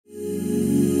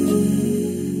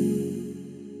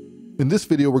In this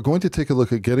video, we're going to take a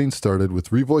look at getting started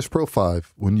with Revoice Pro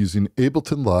 5 when using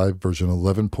Ableton Live version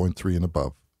 11.3 and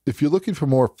above. If you're looking for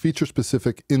more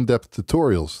feature-specific, in-depth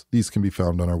tutorials, these can be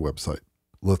found on our website.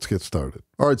 Let's get started.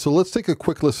 All right, so let's take a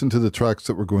quick listen to the tracks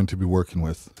that we're going to be working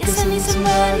with. Yes, I need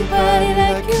somebody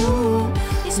like you.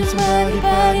 Need somebody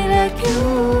like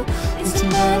you. Need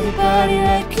somebody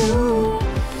like you.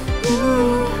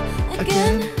 You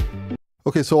again.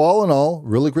 Okay, so all in all,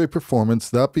 really great performance.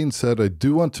 That being said, I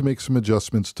do want to make some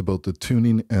adjustments to both the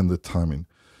tuning and the timing.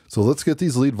 So let's get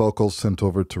these lead vocals sent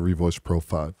over to Revoice Pro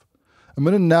 5. I'm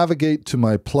going to navigate to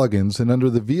my plugins, and under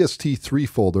the VST3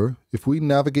 folder, if we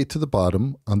navigate to the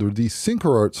bottom, under the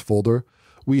SynchroArts folder,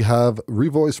 we have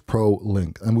Revoice Pro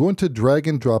Link. I'm going to drag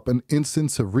and drop an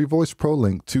instance of Revoice Pro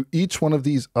Link to each one of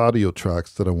these audio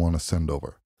tracks that I want to send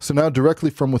over. So now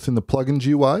directly from within the plugin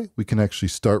GUI, we can actually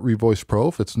start Revoice Pro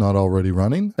if it's not already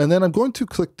running. And then I'm going to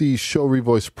click the Show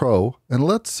Revoice Pro, and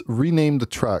let's rename the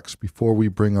tracks before we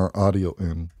bring our audio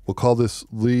in. We'll call this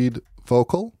Lead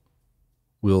Vocal.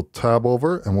 We'll tab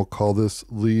over and we'll call this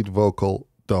Lead Vocal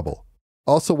Double.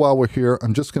 Also, while we're here,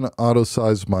 I'm just going to auto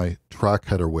size my track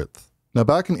header width. Now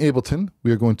back in Ableton,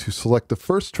 we are going to select the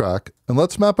first track, and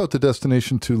let's map out the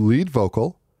destination to Lead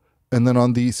Vocal. And then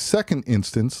on the second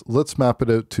instance, let's map it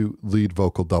out to Lead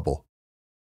Vocal Double.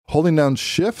 Holding down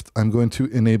Shift, I'm going to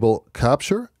enable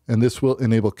Capture, and this will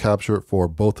enable capture for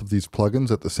both of these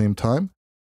plugins at the same time.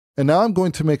 And now I'm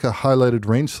going to make a highlighted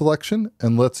range selection,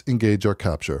 and let's engage our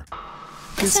capture.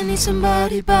 Yes, I need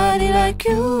somebody like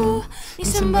you. Need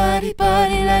somebody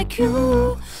like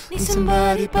you. Need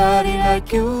somebody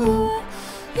like you.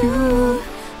 You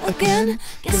again.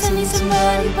 Yes, I need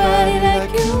somebody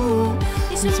like you.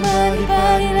 Need somebody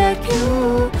like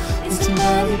you. Need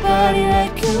somebody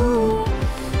like you.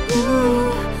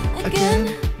 You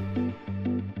again.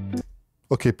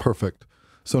 Okay, perfect.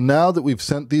 So now that we've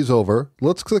sent these over,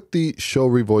 let's click the Show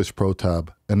Revoice Pro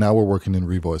tab, and now we're working in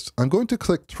Revoice. I'm going to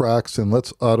click Tracks, and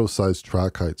let's auto-size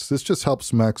track heights. This just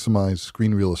helps maximize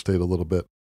screen real estate a little bit.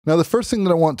 Now, the first thing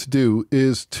that I want to do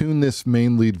is tune this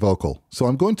main lead vocal. So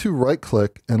I'm going to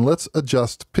right-click, and let's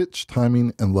adjust pitch,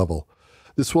 timing, and level.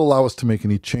 This will allow us to make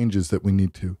any changes that we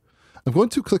need to. I'm going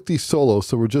to click the solo,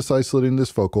 so we're just isolating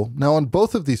this vocal. Now, on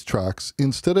both of these tracks,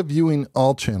 instead of viewing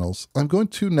all channels, I'm going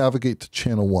to navigate to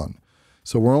channel 1.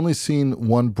 So we're only seeing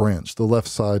one branch, the left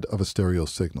side of a stereo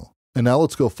signal. And now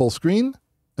let's go full screen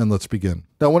and let's begin.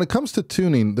 Now, when it comes to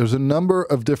tuning, there's a number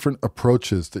of different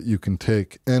approaches that you can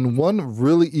take. And one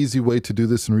really easy way to do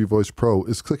this in Revoice Pro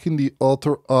is clicking the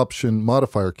Alter Option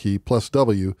modifier key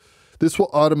 +W. This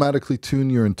will automatically tune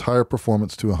your entire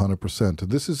performance to 100%.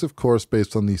 And this is, of course,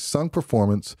 based on the sung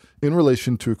performance in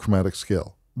relation to a chromatic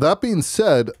scale. That being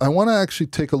said, I want to actually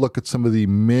take a look at some of the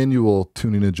manual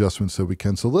tuning adjustments that we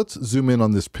can. So let's zoom in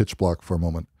on this pitch block for a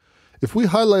moment. If we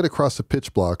highlight across the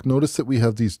pitch block, notice that we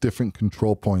have these different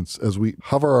control points as we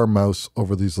hover our mouse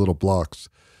over these little blocks.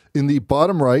 In the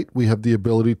bottom right, we have the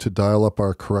ability to dial up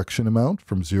our correction amount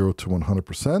from 0 to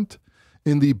 100%.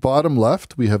 In the bottom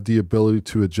left, we have the ability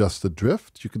to adjust the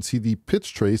drift. You can see the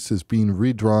pitch trace is being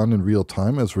redrawn in real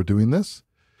time as we're doing this.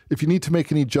 If you need to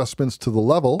make any adjustments to the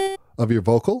level of your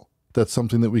vocal, that's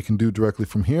something that we can do directly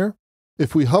from here.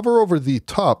 If we hover over the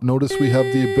top, notice we have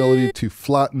the ability to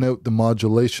flatten out the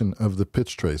modulation of the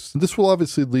pitch trace. This will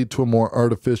obviously lead to a more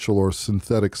artificial or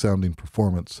synthetic sounding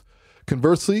performance.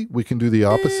 Conversely, we can do the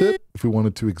opposite if we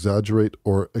wanted to exaggerate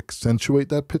or accentuate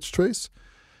that pitch trace.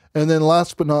 And then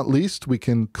last but not least, we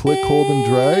can click, hold, and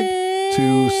drag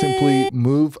to simply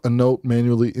move a note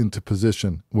manually into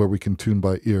position where we can tune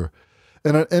by ear.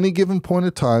 And at any given point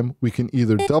in time, we can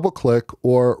either double click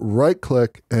or right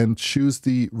click and choose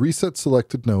the reset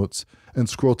selected notes and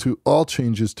scroll to all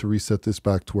changes to reset this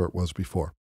back to where it was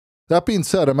before. That being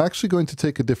said, I'm actually going to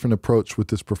take a different approach with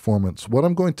this performance. What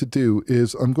I'm going to do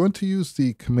is I'm going to use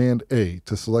the Command A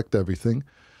to select everything.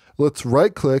 Let's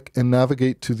right click and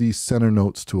navigate to the Center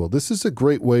Notes tool. This is a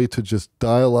great way to just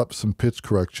dial up some pitch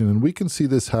correction, and we can see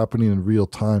this happening in real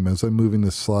time as I'm moving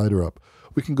this slider up.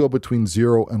 We can go between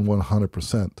 0 and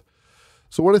 100%.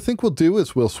 So what I think we'll do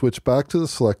is we'll switch back to the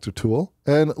selector tool,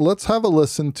 and let's have a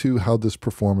listen to how this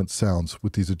performance sounds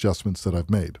with these adjustments that I've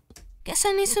made. Guess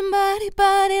I need somebody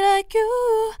like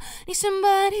you. Need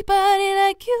somebody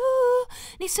like you.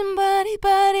 Need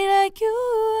somebody like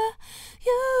you.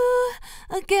 You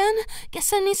again.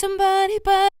 Guess I need somebody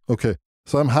Okay,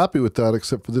 so I'm happy with that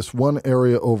except for this one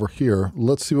area over here.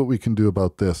 Let's see what we can do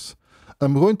about this.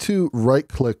 I'm going to right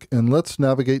click and let's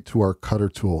navigate to our cutter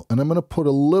tool. And I'm going to put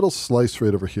a little slice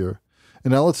right over here.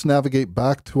 And now let's navigate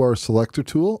back to our selector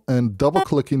tool, and double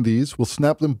clicking these will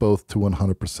snap them both to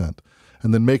 100%.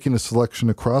 and then making a selection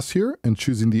across here and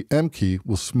choosing the M key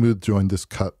will smooth join this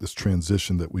cut, this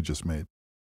transition that we just made.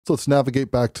 So let's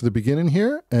navigate back to the beginning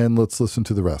here and let's listen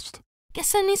to the rest.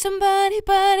 Guess I need somebody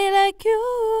like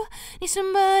you. Need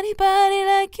somebody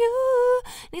like you.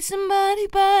 Need somebody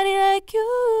like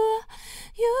you.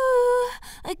 You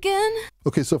again.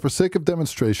 Okay, so for sake of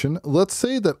demonstration, let's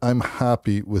say that I'm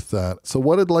happy with that. So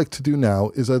what I'd like to do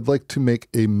now is I'd like to make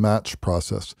a match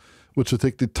process, which will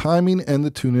take the timing and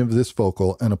the tuning of this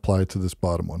vocal and apply it to this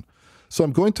bottom one. So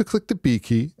I'm going to click the B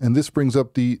key, and this brings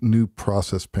up the new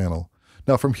process panel.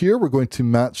 Now from here, we're going to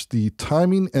match the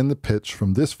timing and the pitch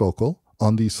from this vocal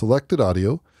on the selected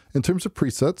audio. In terms of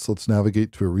presets, let's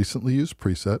navigate to a recently used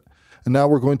preset. And now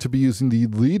we're going to be using the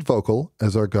lead vocal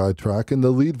as our guide track and the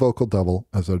lead vocal double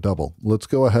as our double. Let's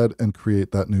go ahead and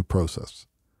create that new process.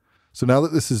 So now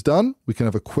that this is done, we can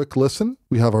have a quick listen.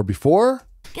 We have our before.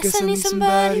 Guess I need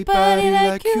somebody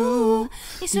like you.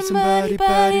 Need somebody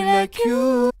like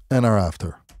you. And our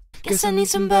after. Guess I need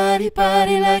somebody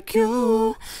like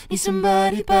you. Need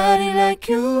somebody like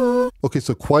you. Okay,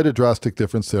 so quite a drastic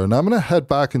difference there. Now I'm going to head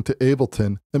back into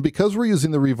Ableton, and because we're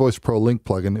using the Revoice Pro link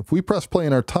plugin, if we press play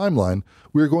in our timeline,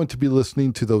 we're going to be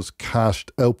listening to those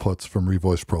cached outputs from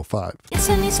Revoice Pro 5. Guess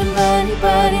I need somebody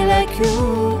like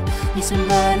you. Need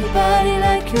somebody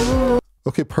like you.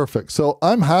 Okay, perfect. So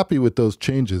I'm happy with those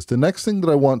changes. The next thing that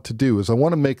I want to do is I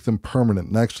want to make them permanent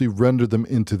and actually render them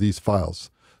into these files.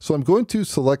 So I'm going to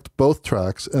select both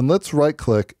tracks and let's right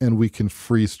click and we can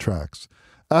freeze tracks.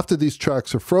 After these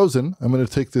tracks are frozen, I'm going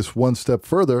to take this one step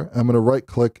further. I'm going to right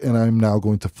click and I'm now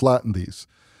going to flatten these.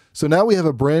 So now we have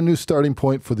a brand new starting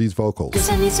point for these vocals. Guess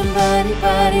I need somebody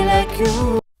like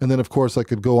you. And then of course I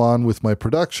could go on with my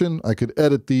production. I could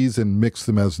edit these and mix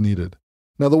them as needed.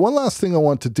 Now the one last thing I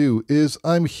want to do is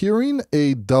I'm hearing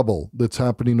a double that's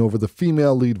happening over the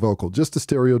female lead vocal, just a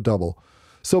stereo double.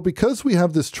 So because we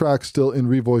have this track still in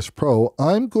Revoice Pro,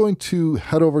 I'm going to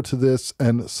head over to this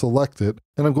and select it.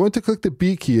 And I'm going to click the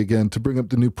B key again to bring up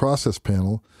the new process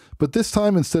panel. But this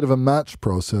time, instead of a match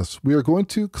process, we are going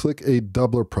to click a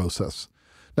doubler process.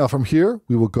 Now from here,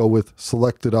 we will go with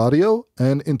selected audio.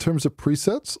 And in terms of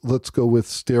presets, let's go with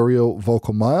stereo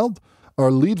vocal mild. Our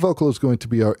lead vocal is going to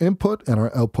be our input and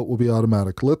our output will be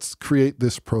automatic. Let's create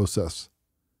this process.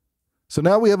 So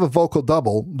now we have a vocal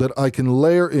double that I can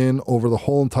layer in over the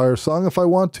whole entire song if I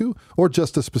want to, or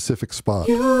just a specific spot.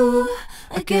 You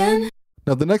again.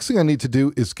 Now the next thing I need to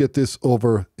do is get this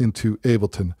over into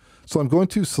Ableton. So I'm going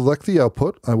to select the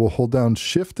output. I will hold down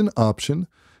Shift and Option,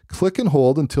 click and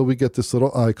hold until we get this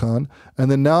little icon. And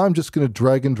then now I'm just going to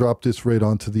drag and drop this right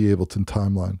onto the Ableton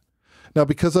timeline. Now,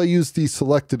 because I use the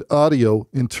selected audio,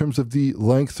 in terms of the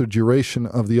length or duration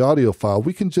of the audio file,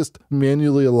 we can just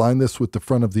manually align this with the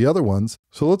front of the other ones.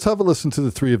 So let's have a listen to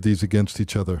the three of these against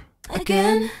each other.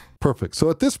 Again. Perfect. So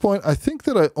at this point, I think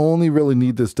that I only really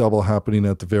need this double happening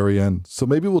at the very end. So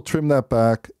maybe we'll trim that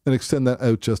back and extend that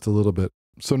out just a little bit.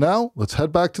 So now let's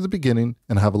head back to the beginning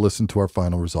and have a listen to our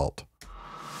final result.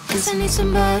 Guess I need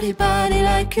somebody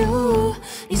like you.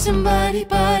 Need somebody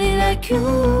like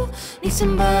you. Need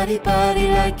somebody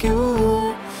like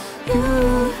you.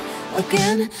 You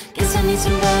again. Guess I need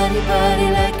somebody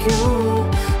like you.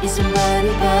 Need somebody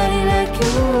like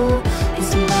you. Need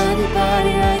somebody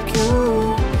like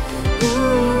you. You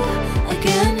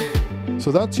again.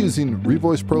 So that's using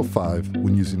Revoice Pro 5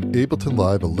 when using Ableton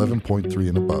Live 11.3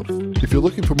 and above. If you're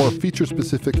looking for more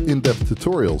feature-specific in-depth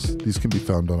tutorials, these can be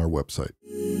found on our website.